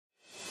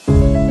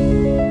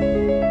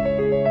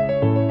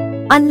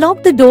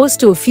Unlock the doors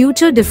to a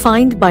future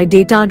defined by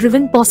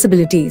data-driven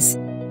possibilities.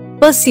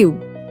 Pursue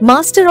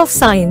Master of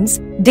Science,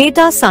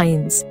 Data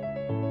Science,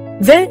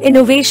 where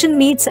innovation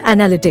meets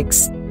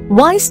analytics.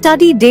 Why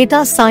study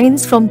data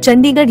science from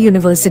Chandigarh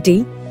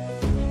University?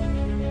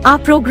 Our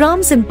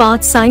programs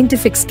impart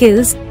scientific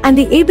skills and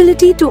the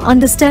ability to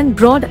understand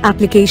broad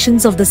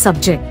applications of the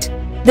subject.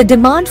 The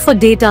demand for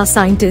data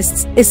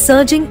scientists is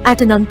surging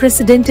at an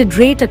unprecedented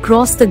rate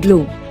across the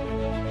globe.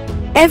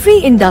 Every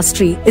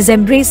industry is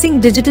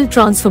embracing digital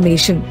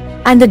transformation,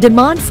 and the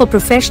demand for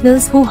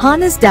professionals who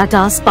harness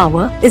data's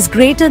power is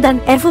greater than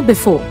ever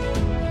before.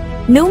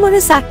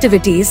 Numerous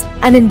activities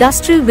and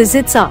industrial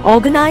visits are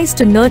organized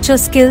to nurture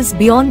skills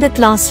beyond the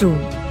classroom.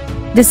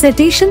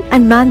 Dissertation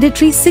and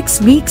mandatory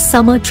 6-week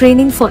summer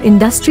training for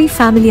industry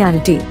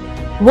familiarity.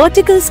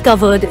 Verticals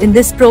covered in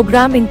this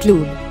program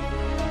include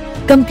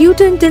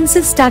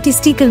computer-intensive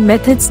statistical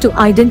methods to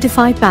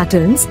identify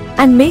patterns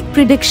and make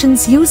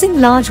predictions using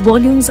large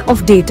volumes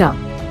of data.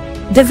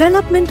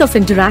 Development of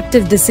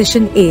interactive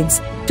decision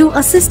aids to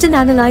assist in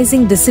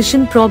analyzing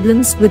decision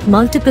problems with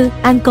multiple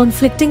and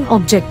conflicting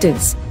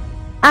objectives.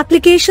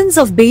 Applications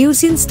of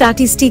Bayesian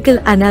statistical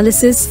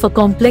analysis for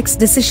complex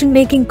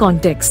decision-making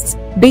contexts.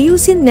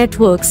 Bayesian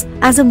networks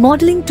as a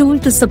modeling tool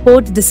to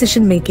support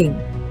decision-making.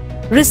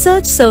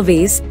 Research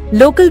surveys,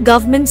 local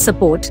government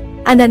support,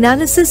 and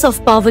analysis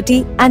of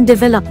poverty and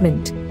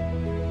development.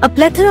 A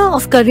plethora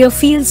of career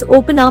fields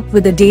open up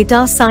with a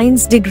data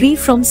science degree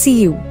from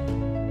CU.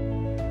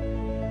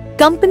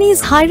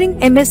 Companies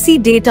hiring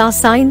M.Sc data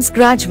science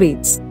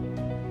graduates.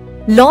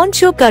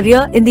 Launch your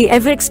career in the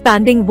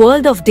ever-expanding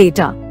world of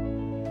data.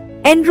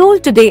 Enroll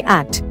today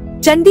at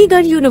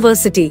Chandigarh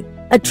University,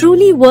 a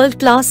truly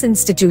world-class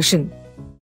institution.